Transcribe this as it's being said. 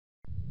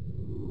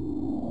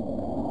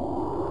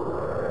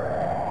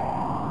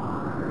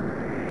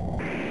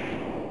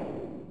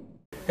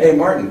Hey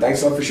Martin,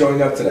 thanks a lot for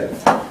showing up today.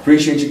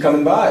 Appreciate you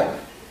coming by.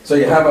 So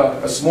you have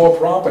a small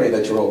property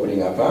that you're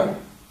opening up, huh?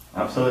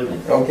 Absolutely.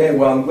 Okay,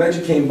 well I'm glad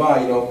you came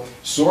by. You know,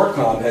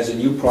 Xorcom has a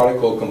new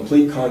product called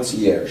Complete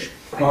Concierge,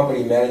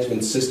 property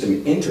management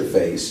system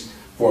interface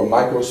for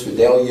Micros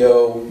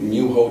Fidelio,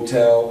 new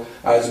hotel.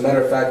 As a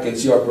matter of fact, you can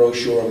see our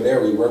brochure over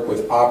there. We work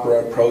with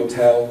Opera,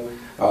 Protel,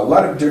 a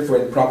lot of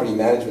different property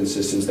management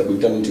systems that we've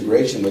done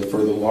integration with for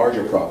the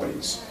larger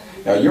properties.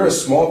 Now you're a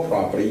small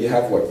property, you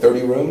have what,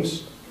 30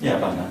 rooms? Yeah,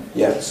 about that.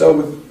 Yeah, so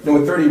with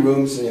 30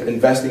 rooms,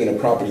 investing in a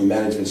property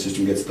management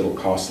system gets a little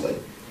costly.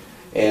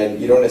 And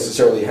you don't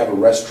necessarily have a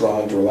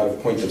restaurant or a lot of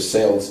point of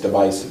sales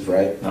devices,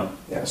 right? No.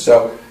 Yeah,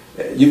 so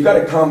you've got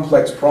a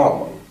complex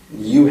problem.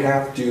 You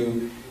have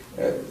to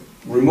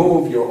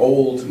remove your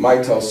old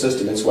Mitel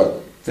system. It's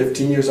what,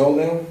 15 years old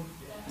now?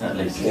 At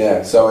least.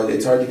 Yeah, so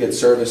it's hard to get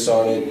service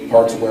on it,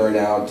 parts are wearing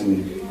out,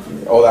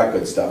 and all that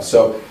good stuff.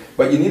 So,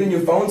 but you need a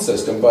new phone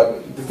system,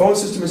 but the phone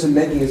system isn't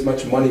making as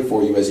much money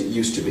for you as it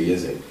used to be,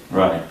 is it?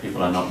 Right,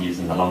 people are not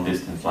using the long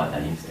distance like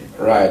they used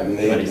to. Right, and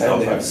they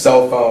have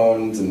cell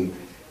phones, and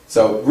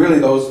so really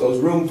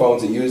those room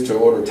phones are used to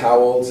order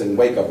towels and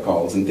wake-up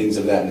calls and things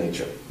of that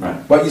nature.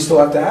 Right. But you still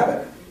have to have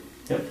it.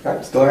 Yep.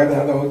 Right? Still have to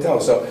have the hotel.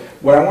 So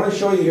what I want to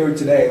show you here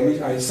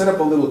today, I set up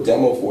a little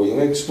demo for you.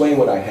 Let me explain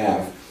what I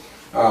have.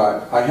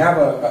 I have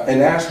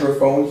an Astra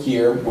phone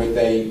here with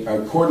a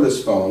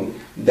cordless phone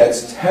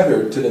that's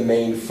tethered to the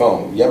main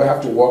phone. You ever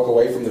have to walk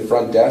away from the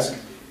front desk?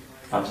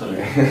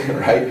 Absolutely.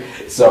 Right?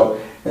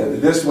 So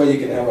this way you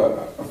can have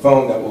a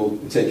phone that will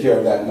take care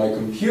of that. My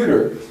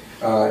computer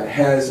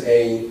has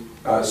a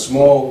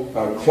small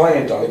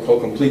client on it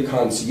called Complete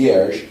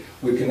Concierge.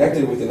 We're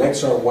connected with an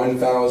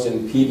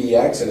XR1000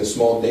 PBX and a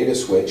small data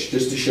switch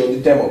just to show the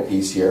demo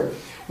piece here.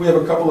 We have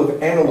a couple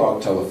of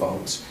analog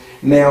telephones.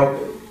 Now,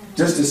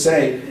 just to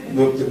say,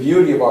 the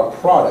beauty of our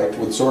product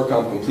with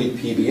Xorcom Complete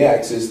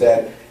PBX is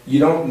that you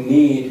don't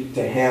need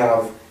to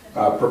have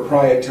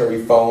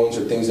proprietary phones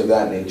or things of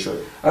that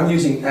nature. I'm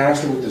using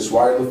Astra with this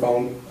wireless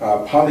phone.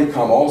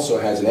 Polycom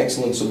also has an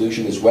excellent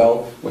solution as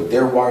well with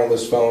their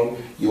wireless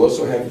phone. You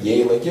also have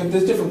Yealink.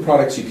 There's different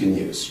products you can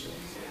use.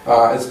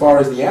 As far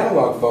as the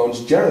analog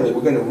phones, generally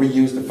we're going to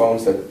reuse the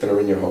phones that are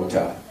in your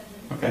hotel.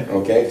 Okay.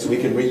 Okay, so we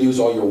can reuse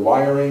all your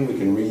wiring, we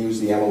can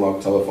reuse the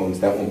analog telephones,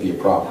 that won't be a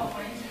problem.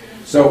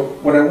 So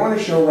what I want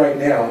to show right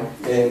now,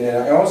 and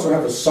I also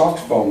have a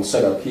soft phone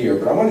set up here,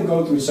 but I want to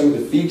go through some of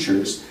the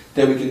features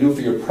that we can do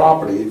for your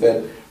property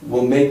that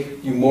will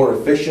make you more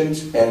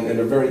efficient and at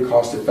a very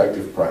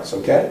cost-effective price,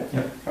 okay?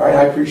 Yep. All right,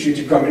 I appreciate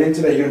you coming in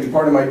today. You're going to be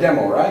part of my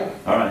demo, right?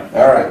 All right.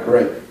 All right,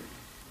 great.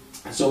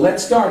 So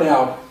let's start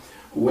out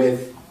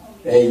with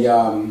a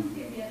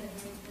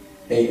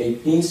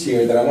piece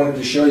here that I wanted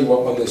to show you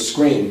up on the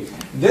screen.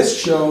 This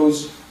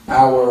shows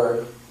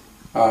our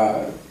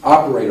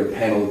operator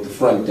panel at the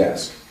front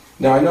desk.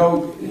 Now I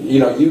know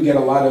you get a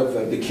lot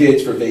of the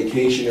kids for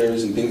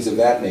vacationers and things of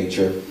that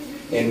nature,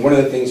 and one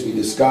of the things we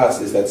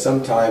discussed is that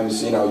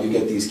sometimes you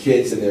get these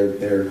kids and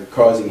they're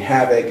causing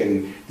havoc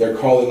and they're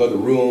calling other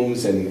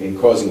rooms and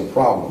causing a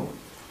problem,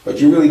 but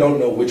you really don't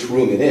know which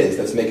room it is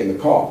that's making the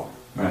call.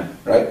 Right.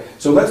 Right?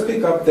 So let's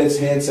pick up this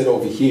handset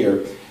over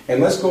here and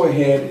let's go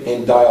ahead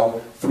and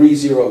dial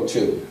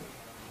 302.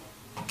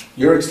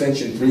 Your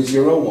extension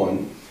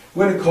 301.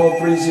 We're going to call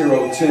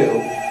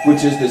 302,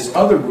 which is this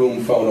other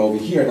room phone over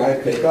here, and I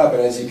pick up, and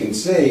as you can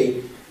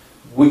see,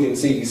 we can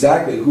see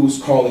exactly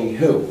who's calling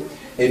who.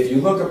 If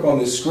you look up on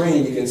the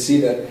screen, you can see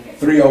that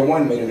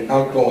 301 made an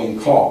outgoing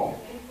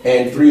call,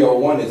 and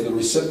 301 is the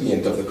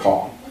recipient of the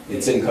call.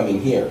 It's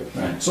incoming here.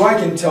 Right. So I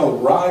can tell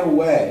right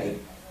away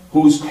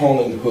who's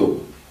calling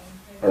who.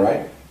 All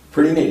right?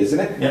 Pretty neat, isn't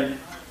it? Yep.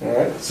 All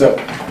right? So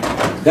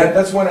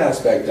that's one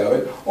aspect of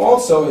it.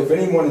 Also, if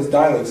anyone is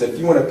dialing, so if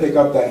you want to pick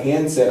up that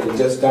handset and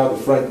just dial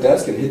the front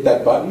desk and hit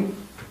that button.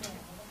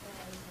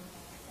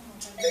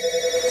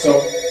 So,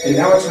 and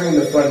now it's ringing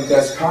the front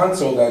desk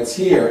console that's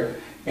here,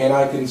 and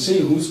I can see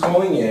who's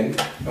calling in,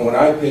 and when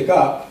I pick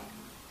up,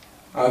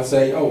 I'll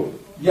say, oh,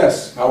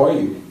 yes, how are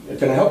you?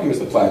 Can I help you,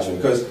 Mr. Platchman?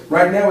 Because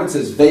right now it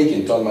says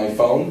vacant on my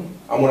phone.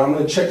 I'm going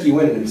to check you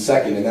in a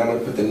second, and then I'm going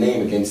to put the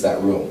name against that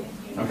room.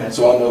 Okay.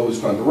 So I'll know who's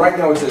calling. But right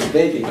now it says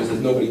vacant because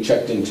there's nobody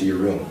checked into your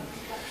room.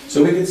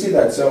 So we can see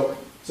that. So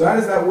how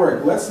does that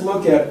work? Let's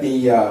look at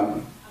the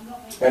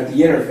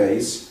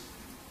interface.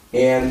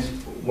 And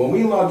when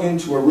we log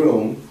into a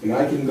room, and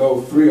I can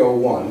go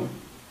 301,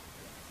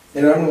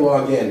 and I'm going to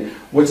log in,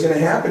 what's going to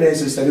happen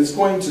is that it's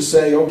going to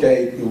say,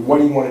 okay, what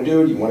do you want to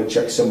do? Do you want to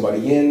check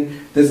somebody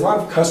in? There's a lot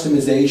of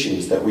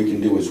customizations that we can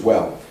do as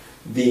well.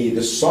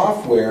 The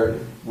software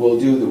will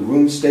do the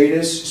room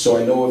status, so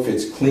I know if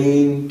it's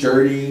clean,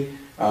 dirty,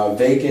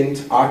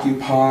 vacant,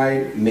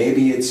 occupied,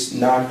 maybe it's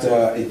not,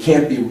 it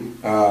can't be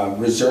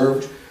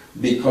reserved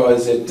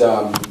because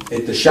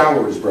the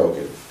shower is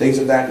broken, things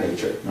of that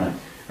nature. Right.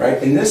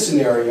 Right? In this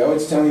scenario,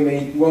 it's telling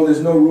me, well,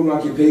 there's no room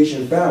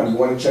occupation found. You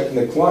want to check in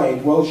the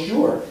client? Well,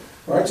 sure.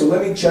 All right, so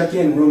let me check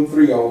in room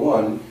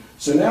 301.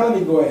 So now let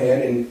me go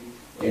ahead and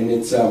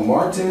it's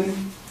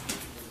Martin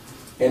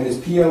And it's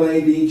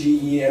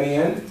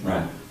P-L-A-D-G-E-M-E-N?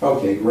 Right.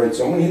 Okay, great.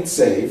 So I'm going to hit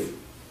save.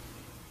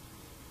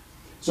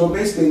 So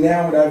basically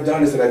now what I've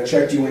done is that I've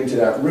checked you into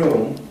that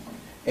room,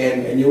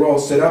 and you're all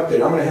set up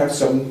there. I'm going to have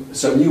some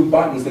new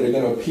buttons that are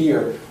going to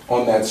appear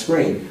on that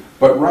screen.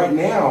 But right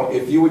now,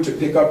 if you were to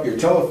pick up your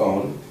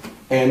telephone,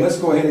 and let's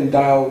go ahead and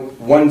dial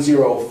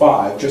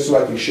 105, just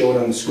so I can show it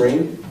on the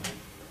screen.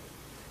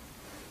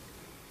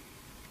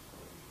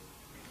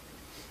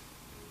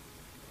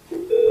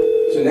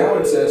 So now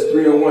it says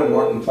 301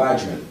 Martin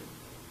Plagman.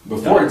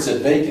 Before it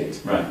said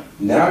vacant. Right.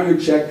 Now you're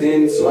checked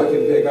in, so I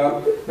can pick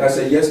up, and I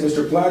say, yes,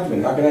 Mr.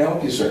 Plagman, how can I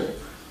help you, sir?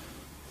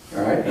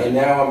 All right, and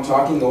now I'm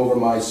talking over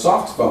my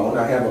soft phone.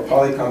 I have a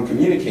Polycom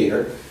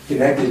communicator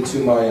connected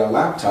to my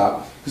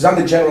laptop, because I'm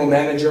the general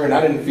manager, and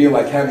I didn't feel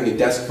like having a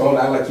desk phone.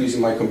 I like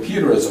using my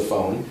computer as a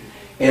phone,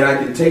 and I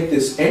can take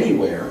this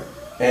anywhere,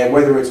 and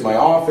whether it's my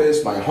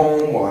office, my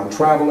home, while I'm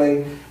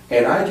traveling,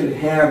 and I can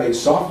have a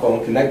soft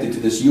phone connected to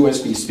this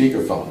USB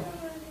speakerphone.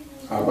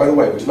 By the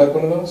way, would you like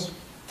one of those?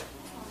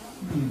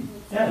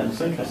 Yeah, that's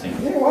interesting.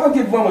 Yeah, well, I'll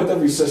give one with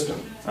every system.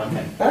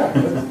 Okay.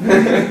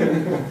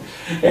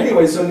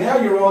 Anyway, so now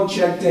you're all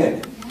checked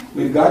in.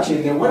 We've got you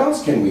in there. What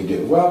else can we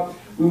do? Well,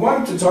 we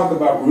wanted to talk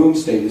about room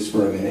status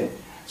for a minute.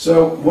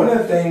 So one of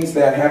the things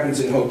that happens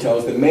in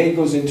hotels, the maid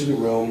goes into the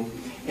room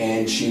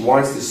and she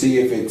wants to see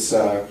if it's,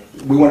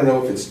 we want to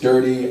know if it's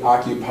dirty,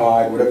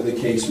 occupied, whatever the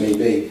case may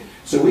be.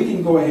 So we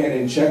can go ahead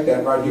and check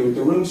that right here with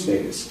the room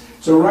status.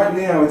 So right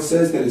now it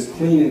says that it's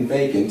clean and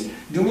vacant.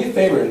 Do me a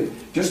favor and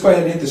just go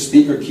ahead and hit the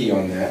speaker key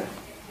on that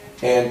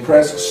and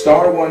press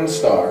 *1*.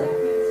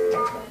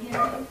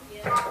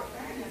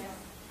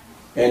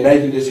 And now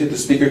you can just hit the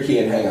speaker key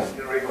and hang up.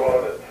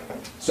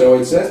 So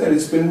it says that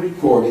it's been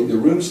recorded, the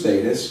room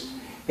status.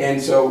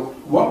 And so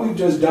what we've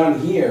just done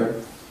here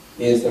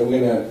is that we're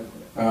going to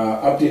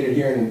update it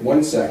here in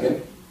 1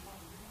 second.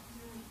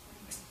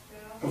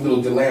 A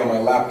little delay on my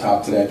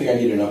laptop today. I think I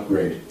need an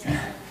upgrade.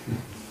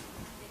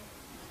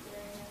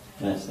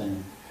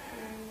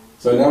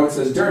 So now it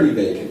says dirty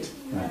vacant.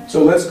 Right.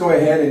 So let's go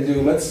ahead and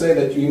do, let's say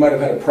that you might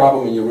have had a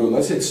problem in your room.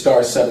 Let's hit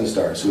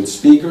 *7*. So it's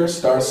speaker,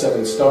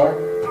 *7*.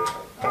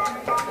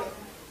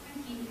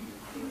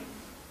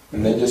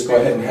 And then just go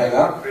ahead and hang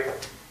up.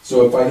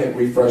 So if I hit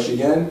refresh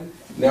again,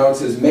 now it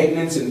says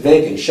maintenance and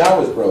vacant.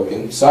 Shower's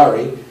broken.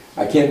 Sorry,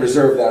 I can't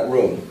reserve that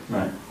room.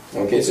 Right.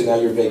 Okay, so now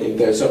you're vacant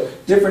there. So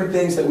different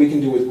things that we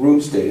can do with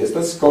room status.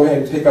 Let's go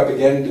ahead and pick up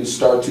again and do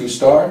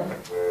 *2*.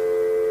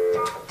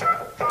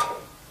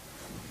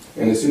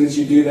 And as soon as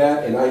you do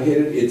that and I hit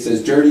it, it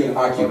says dirty and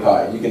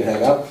occupied. You can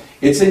hang up.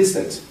 It's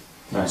instant.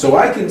 Right. So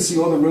I can see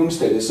all the room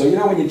status. So you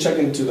know when you check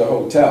into the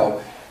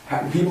hotel,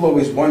 people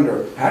always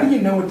wonder, how do you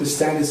know what the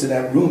status of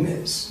that room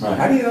is? Right.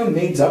 How do you know the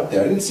maid's up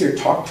there? I didn't see her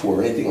talk to her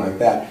or anything like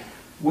that.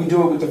 We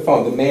do it with the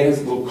phone. The maid has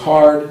a little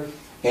card,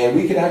 and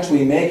we can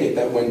actually make it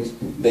that when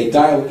they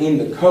dial in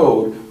the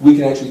code, we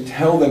can actually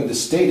tell them the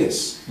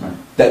status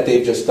that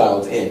they've just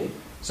dialed in.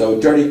 So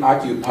dirty,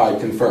 occupied,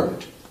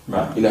 confirmed.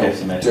 Right. You know,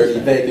 dirty,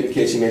 vacant, in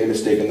case you made a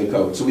mistake in the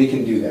code. So we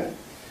can do that.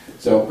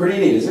 So pretty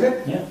neat, isn't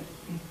it? Yeah.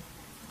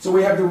 So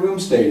we have the room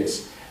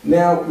status.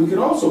 Now, we could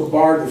also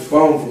bar the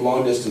phone from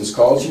long-distance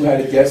calls. You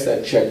had a guest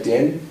that checked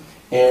in,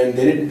 and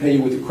they didn't pay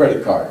you with a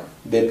credit card.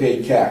 They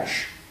paid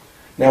cash.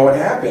 Now, what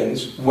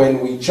happens when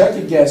we check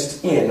a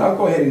guest in, I'll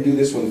go ahead and do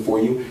this one for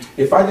you.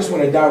 If I just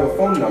want to dial a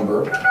phone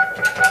number,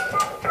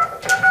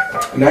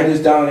 and I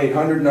just dial an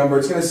 800 number,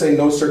 it's going to say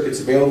no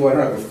circuits available. I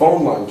don't have a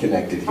phone line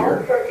connected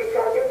here.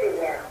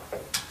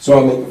 So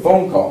I'll make a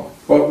phone call.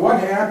 But what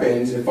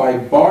happens if I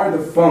bar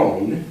the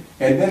phone,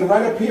 and then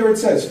right up here it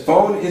says,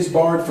 phone is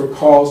barred for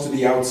calls to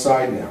the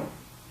outside now.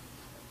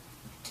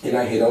 And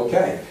I hit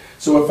OK.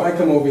 So if I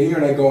come over here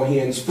and I go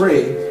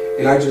hands-free,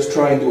 and I just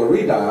try and do a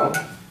redial,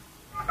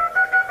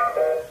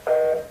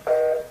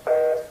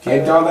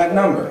 can't dial that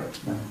number.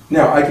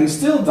 Now, I can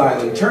still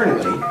dial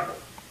internally,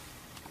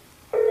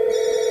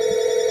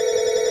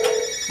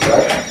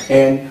 right?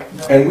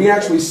 And we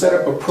actually set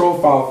up a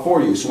profile for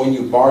you. So when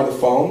you bar the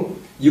phone,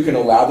 you can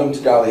allow them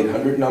to dial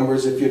 800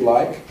 numbers if you'd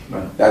like.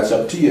 Right. That's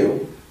up to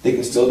you. They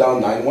can still dial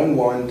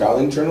 911, dial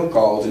internal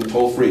calls, and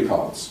toll-free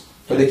calls.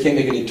 But they can't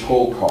make any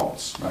toll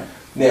calls. Right.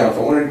 Now, if I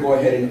wanted to go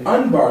ahead and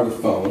unbar the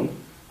phone,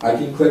 I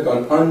can click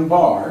on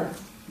unbar.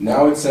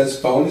 Now it says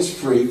phone is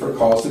free for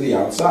calls to the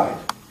outside.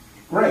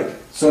 Great.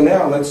 So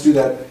now let's do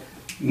that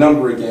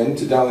number again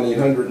to dial an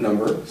 800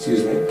 number.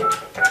 Excuse me.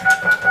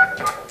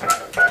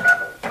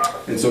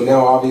 And so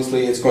now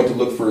obviously it's going to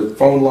look for a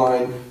phone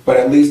line, but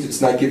at least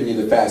it's not giving you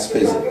the fast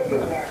visit.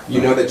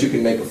 You know that you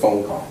can make a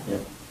phone call. Yeah.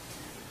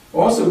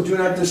 Also, do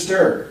not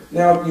disturb.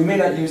 Now, you may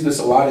not use this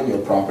a lot in your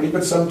property,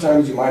 but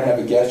sometimes you might have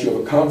a guest. You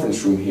have a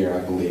conference room here, I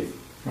believe.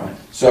 Right.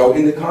 So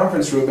in the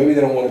conference room, maybe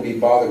they don't want to be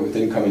bothered with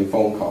incoming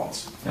phone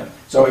calls. Yeah.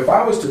 So if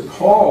I was to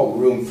call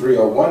room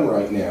 301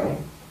 right now,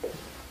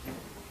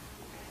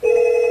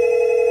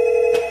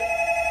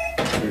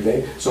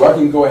 okay, so I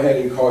can go ahead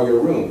and call your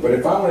room. But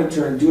if I want to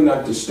turn do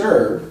not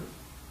disturb,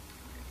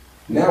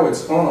 now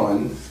it's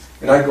on,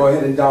 and I go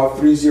ahead and dial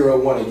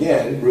 301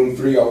 again, room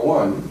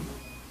 301.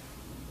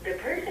 The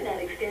person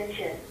at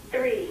extension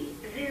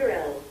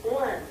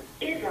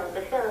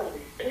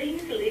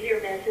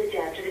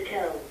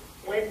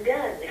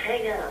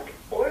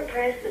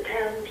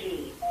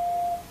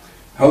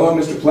Hello,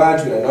 Mr.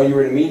 Plagman. I know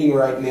you're in a meeting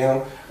right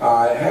now.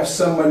 I have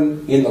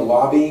someone in the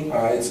lobby.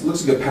 It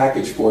looks like a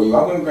package for you.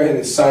 I'm going to go ahead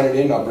and sign it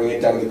in. I'll bring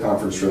it down to the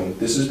conference room.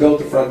 This is Bill at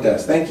the front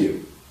desk. Thank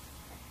you.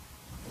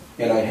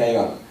 And I hang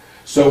up.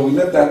 So we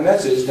left that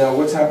message. Now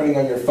what's happening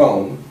on your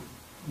phone?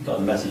 Got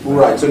the message.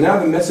 Right. So now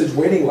the message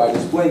waiting light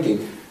is blinking.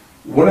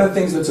 One of the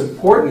things that's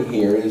important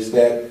here is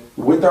that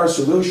with our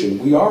solution,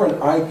 we are an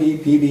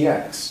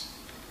ip-pbx.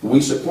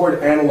 We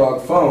support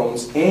analog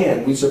phones,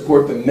 and we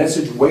support the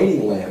message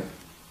waiting lamp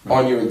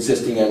on your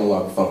existing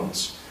analog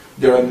phones.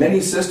 There are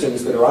many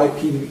systems that are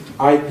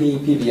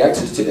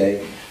ip-pbxs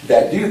today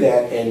that do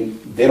that, and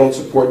they don't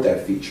support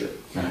that feature.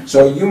 Right.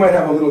 So you might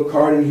have a little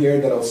card in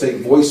here that'll say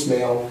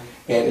voicemail,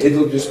 and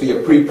it'll just be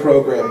a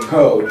pre-programmed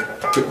code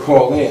to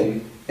call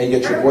in and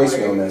get your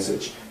voicemail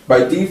message.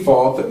 By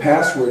default, the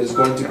password is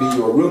going to be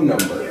your room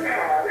number.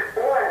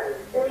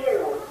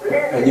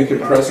 And you can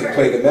press and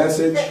play the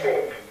message.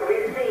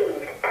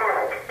 Received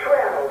at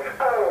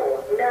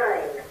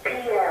 12:09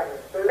 p.m.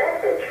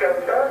 Message from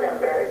phone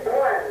number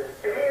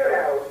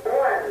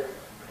 101.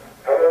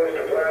 Hello,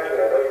 Mr.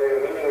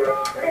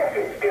 Plagman.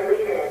 Message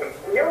deleted.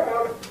 No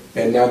more.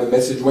 And now the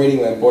message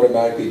waiting lamp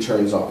automatically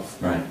turns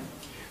off. Right.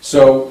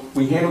 So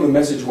we handle the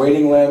message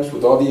waiting lamps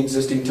with all the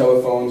existing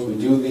telephones. We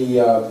do the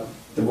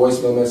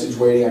voicemail message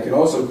waiting. I can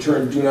also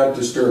turn Do Not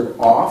Disturb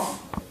off.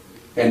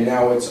 And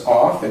now it's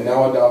off, and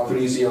now I dial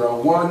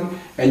 301,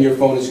 and your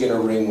phone is going to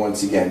ring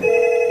once again.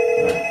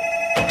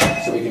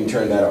 So we can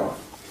turn that off.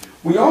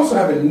 We also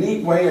have a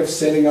neat way of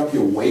setting up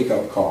your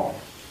wake-up call.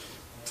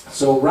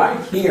 So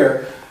right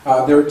here,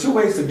 there are two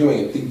ways of doing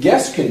it. The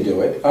guest can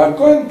do it.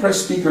 Go ahead and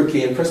press speaker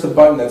key and press the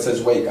button that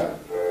says wake up.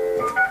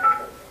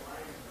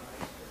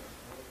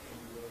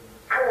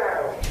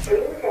 Hello,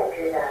 please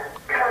enter the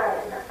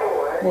time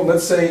or Well,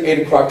 let's say 8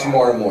 o'clock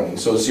tomorrow morning,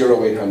 so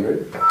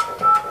 0800.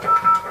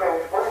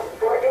 press 1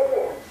 for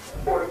AM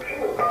or 2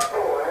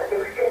 for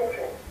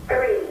extension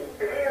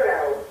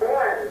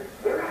 301.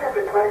 You have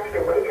requested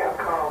a wake-up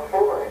call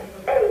for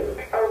 8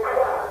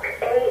 o'clock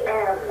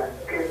AM.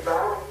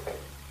 Goodbye.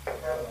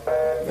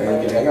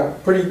 And you can hang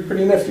up.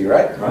 Pretty nifty,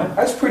 right? Right.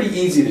 That's pretty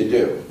easy to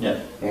do. Yeah.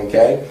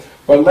 Okay?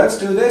 But let's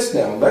do this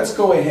now. Let's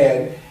go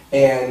ahead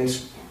and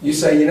you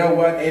say, you know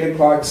what, 8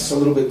 o'clock's a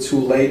little bit too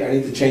late. I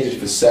need to change it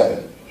for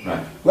 7.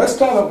 Right. Let's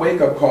dial that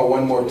wake-up call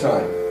one more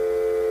time.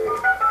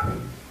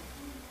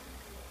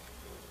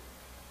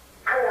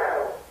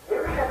 Hello,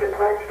 you have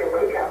requested a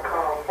wake-up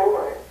call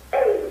for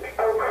 8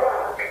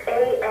 o'clock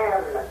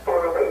AM.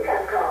 For a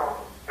wake-up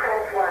call,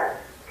 press 1.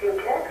 To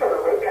cancel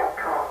a wake-up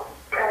call,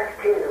 press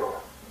 2.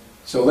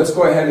 So let's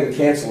go ahead and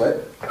cancel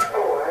it.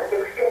 Or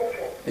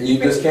extension. And you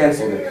just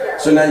canceled it.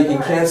 So now you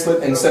can cancel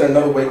it and set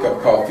another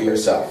wake-up call for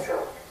yourself.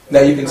 Now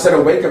you can set a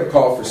wake-up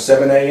call for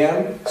 7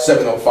 a.m.,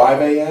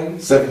 7:05 a.m.,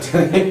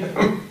 7:10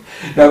 a.m.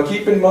 Now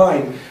keep in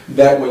mind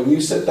that when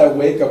you set that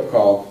wake-up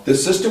call, the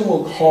system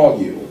will call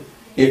you.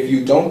 If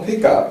you don't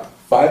pick up,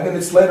 5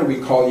 minutes later we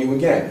call you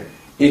again.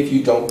 If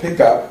you don't pick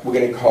up, we're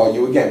going to call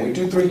you again. We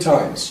do 3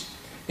 times.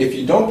 If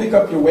you don't pick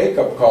up your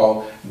wake-up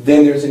call,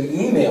 then there's an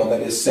email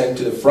that is sent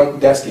to the front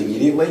desk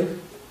immediately.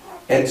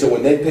 And so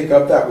when they pick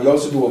up that, we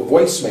also do a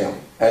voicemail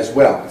as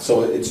well.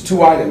 So it's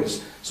 2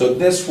 items. So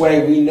this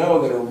way we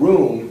know that a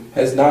room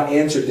has not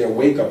answered their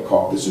wake-up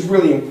call. This is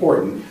really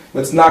important.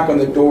 Let's knock on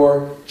the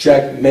door,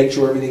 check, make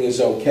sure everything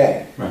is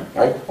okay. Right.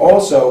 Right?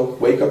 Also,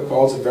 wake-up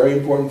calls are very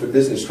important for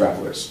business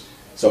travelers.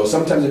 So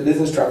sometimes a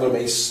business traveler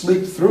may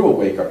sleep through a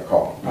wake-up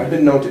call. I've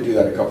been known to do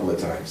that a couple of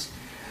times.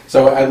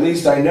 So at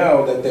least I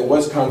know that there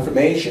was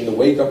confirmation the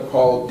wake-up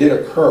call did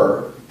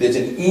occur. There's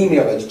an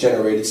email that's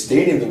generated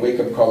stating the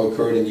wake-up call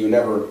occurred and you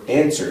never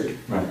answered.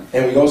 Right.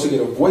 And we also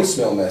get a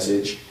voicemail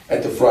message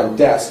at the front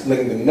desk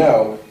letting them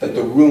know that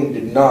the room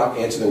did not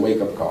answer the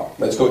wake-up call.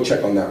 Let's go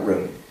check on that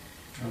room.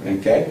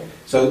 Okay?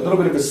 So a little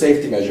bit of a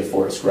safety measure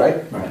for us,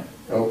 right? Right.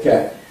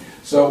 Okay.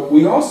 So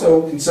we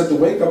also can set the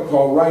wake-up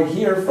call right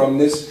here from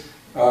this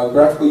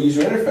graphical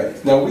user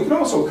interface. Now we can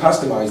also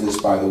customize this,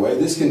 by the way.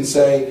 This can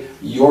say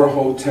your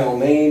hotel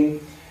name,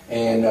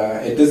 and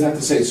it doesn't have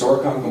to say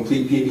Xorcom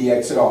Complete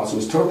PBX at all. So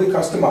it's totally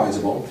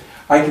customizable.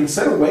 I can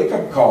set a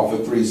wake-up call for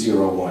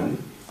 301.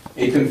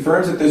 It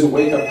confirms that there's a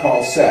wake-up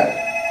call set.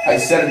 I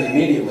set it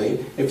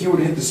immediately. If you would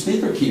hit the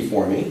speaker key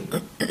for me.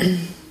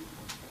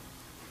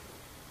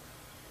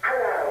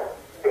 Hello,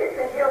 this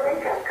is your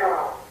wake-up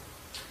call.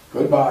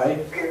 Goodbye.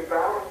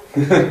 Goodbye.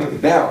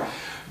 Now,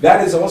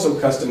 that is also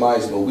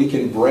customizable. We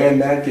can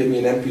brand that, give me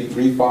an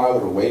MP3 file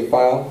or a WAV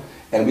file,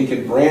 and we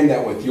can brand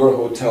that with your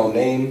hotel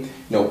name.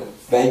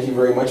 Thank you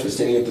very much for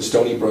staying at the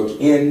Stony Brook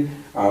Inn.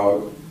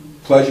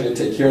 Pleasure to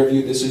take care of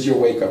you. This is your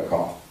wake-up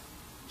call.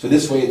 So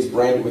this way it's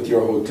branded with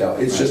your hotel.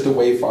 It's just a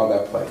WAV file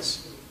that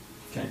plays.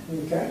 Okay.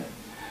 Okay.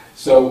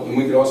 So, and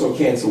we could also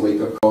cancel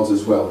wake-up calls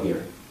as well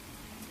here.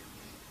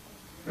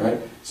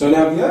 Right? So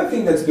now the other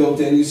thing that's built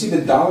in, you see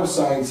the dollar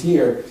signs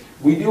here,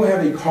 we do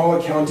have a call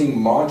accounting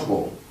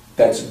module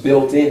that's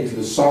built into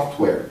the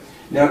software.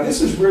 Now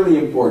this is really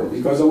important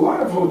because a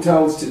lot of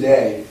hotels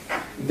today,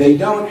 they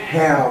don't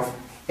have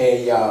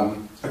a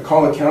a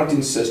call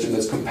accounting system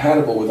that's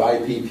compatible with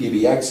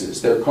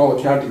ip-pbx's. Their call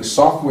accounting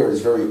software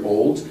is very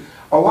old.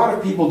 A lot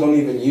of people don't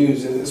even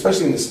use,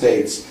 especially in the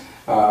States,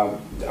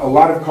 a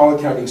lot of call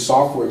accounting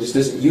software just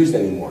isn't used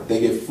anymore. They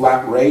give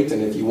flat rate,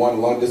 and if you want a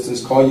long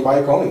distance call, you buy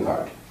a calling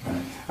card.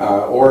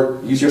 Or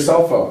use your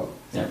cell phone.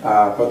 Yeah.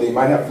 But they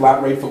might have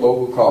flat rate for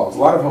local calls. A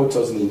lot of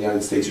hotels in the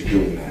United States are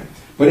doing that.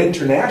 But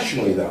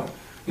internationally, though,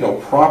 you know,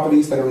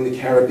 properties that are in the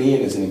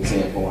Caribbean, as an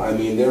example, I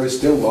mean, there is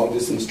still long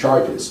distance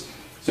charges.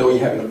 So you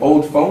have an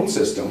old phone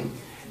system,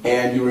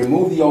 and you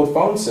remove the old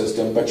phone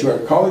system, but your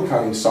call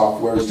accounting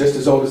software is just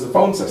as old as the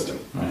phone system.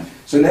 Right.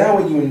 So now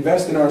when you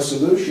invest in our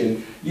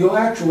solution, you'll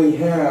actually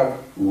have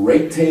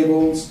rate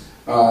tables,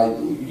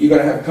 you're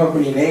going to have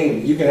company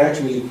name, you can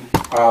actually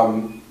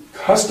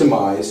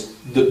customize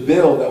the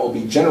bill that will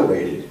be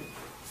generated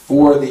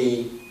for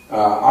the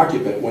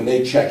occupant when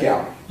they check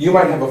out. You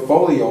might have a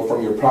folio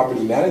from your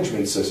property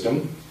management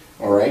system,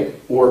 all right,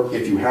 or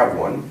if you have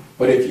one,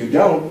 but if you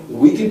don't,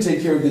 we can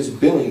take care of this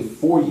billing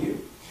for you.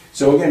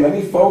 So again, let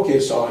me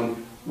focus on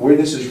where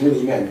this is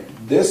really meant.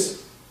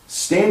 This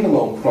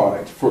standalone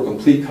product for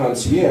Complete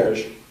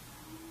Concierge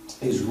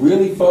is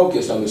really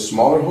focused on the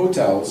smaller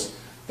hotels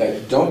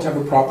that don't have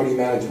a property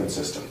management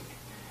system.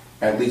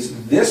 At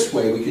least this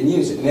way we can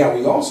use it. Now,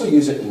 we also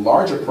use it in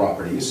larger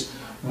properties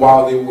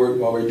while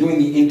we're doing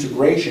the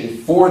integration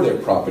for their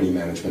property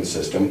management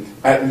system.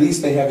 At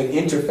least they have an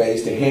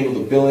interface to handle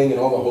the billing and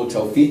all the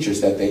hotel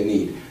features that they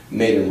need.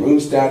 Maiden room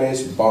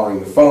status, borrowing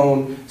the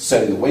phone,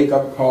 setting the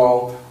wake-up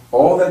call,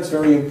 all that's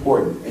very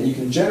important. And you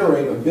can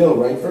generate a bill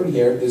right from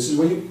here. This is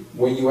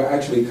where you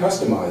actually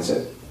customize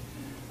it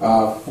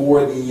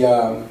for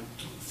the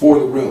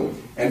room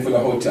and for the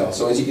hotel.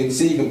 So as you can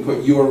see, you can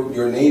put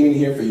your name in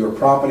here for your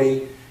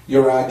property,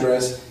 your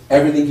address,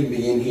 everything can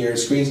be in here.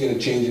 Screen's going to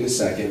change in a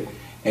second,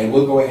 and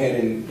we'll go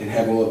ahead and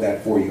have all of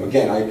that for you.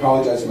 Again, I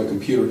apologize for my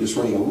computer just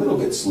running a little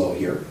bit slow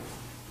here.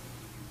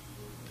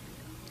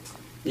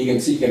 You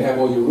can see you can have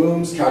all your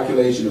rooms,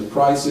 calculation of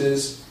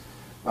prices,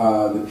 the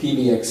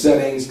PBX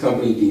settings,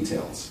 company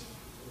details.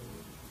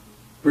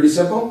 Pretty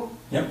simple?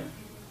 Yep.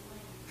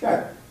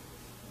 Okay.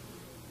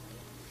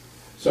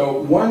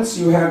 So once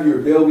you have your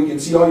bill, we can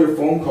see all your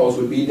phone calls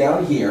would be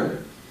down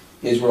here,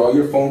 is where all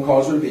your phone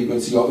calls would be. You can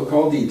see all the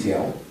call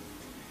detail.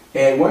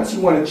 And once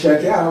you want to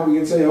check out, we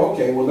can say,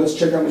 okay, well, let's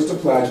check out Mr.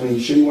 Plajman. You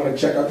sure you want to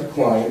check out the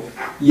client?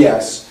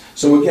 Yes.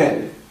 So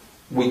again,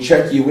 we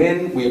check you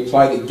in, we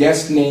apply the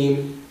guest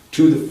name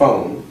to the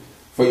phone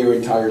for your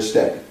entire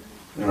stay.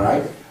 All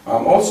right?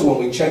 Also, when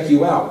we check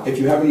you out, if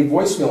you have any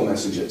voicemail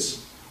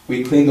messages,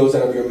 we clean those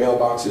out of your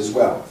mailbox as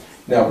well.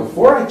 Now,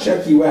 before I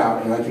check you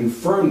out and I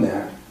confirm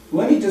that,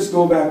 let me just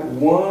go back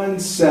 1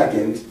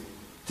 second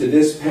to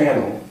this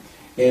panel.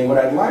 And what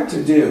I'd like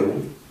to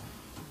do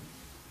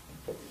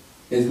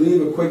is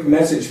leave a quick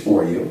message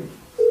for you.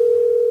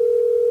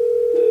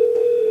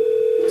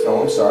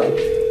 Oh, I'm sorry.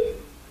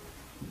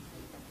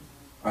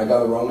 I got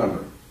the wrong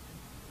number.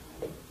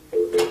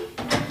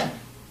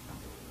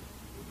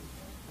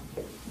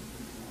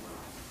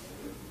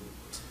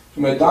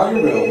 I'm going to dial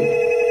your room.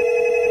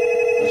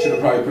 I should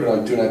have probably put it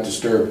on Do Not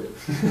Disturb.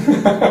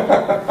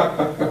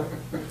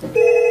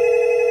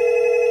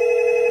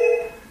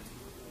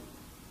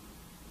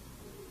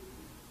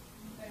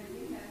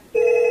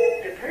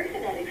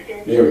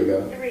 There we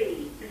go.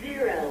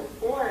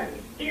 301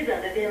 is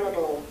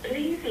unavailable.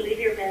 Please leave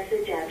your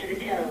message after the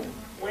tone.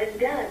 When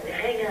done,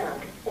 hang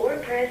up or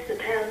press the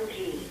pound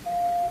key.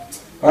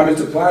 Hi,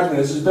 Mr. Plajman.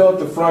 This is Bill at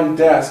the front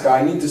desk.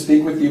 I need to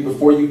speak with you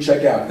before you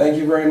check out. Thank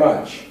you very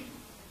much.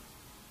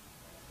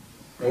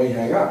 And we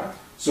hang up.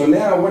 So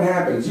now what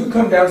happens? You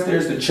come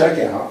downstairs to check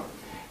out,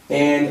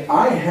 and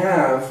I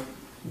have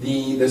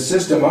the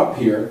system up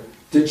here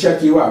to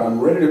check you out. I'm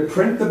ready to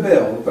print the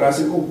bill, but I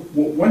said, oh,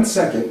 one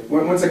second,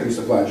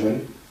 Mr.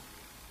 Plajman.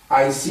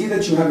 I see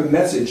that you have a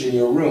message in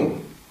your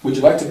room. Would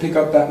you like to pick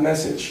up that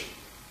message?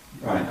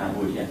 Right, I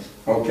would, yes.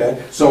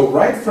 Okay, so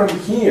right from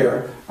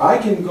here, I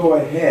can go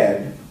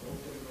ahead,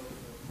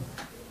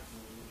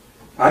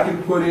 I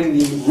can put in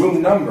the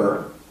room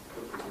number.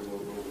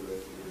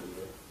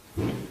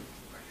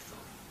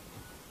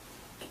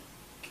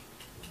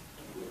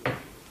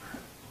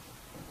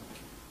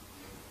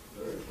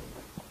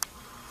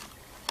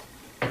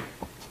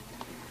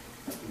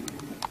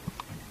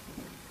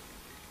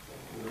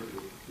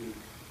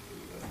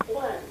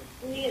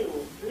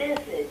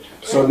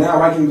 So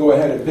now I can go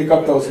ahead and pick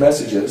up those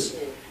messages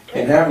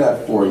and have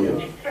that for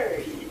you.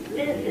 First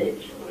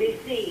message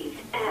received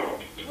at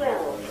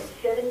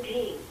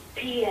 12:17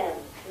 p.m.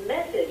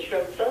 Message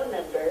from phone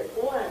number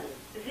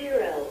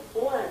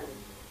 101.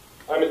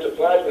 Hi, Mr.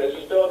 Plajman. This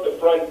is Bill at the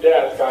front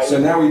desk. So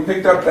now we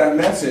picked up that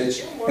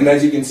message, and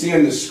as you can see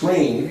on the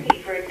screen,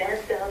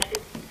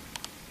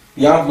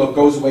 the envelope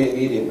goes away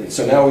immediately.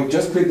 So now we've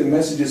just picked the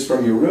messages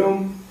from your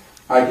room.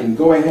 I can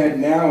go ahead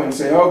now and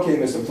say, okay,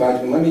 Mr.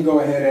 Plajman, let me go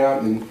ahead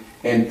out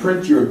and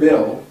print your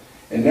bill.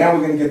 And now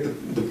we're going to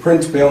get the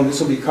print bill, and this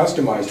will be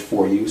customized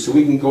for you. So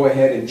we can go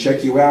ahead and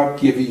check you out,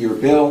 give you your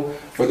bill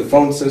for the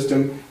phone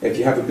system. If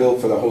you have a bill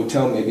for the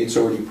hotel, maybe it's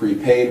already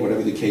prepaid,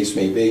 whatever the case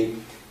may be.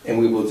 and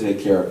we will take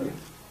care of you.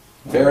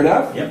 Fair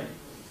enough? Yep.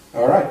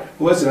 All right.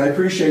 Well, listen, I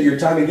appreciate your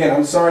time again.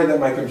 I'm sorry that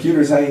my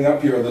computer's hanging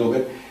up here a little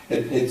bit.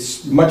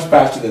 It's much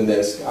faster than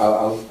this.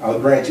 I'll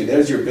grant you.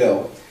 There's your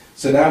bill.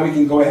 So now we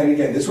can go ahead and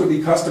again. This would be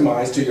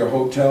customized to your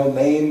hotel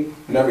name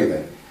and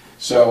everything.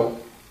 So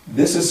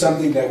this is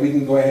something that we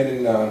can go ahead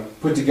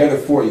and put together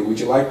for you. Would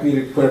you like me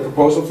to put a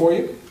proposal for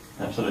you?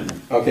 Absolutely.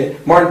 Okay.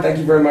 Martin, thank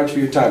you very much for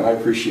your time. I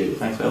appreciate it.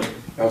 Thanks, Bill.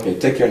 Okay.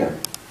 Take care now.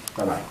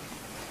 Bye-bye.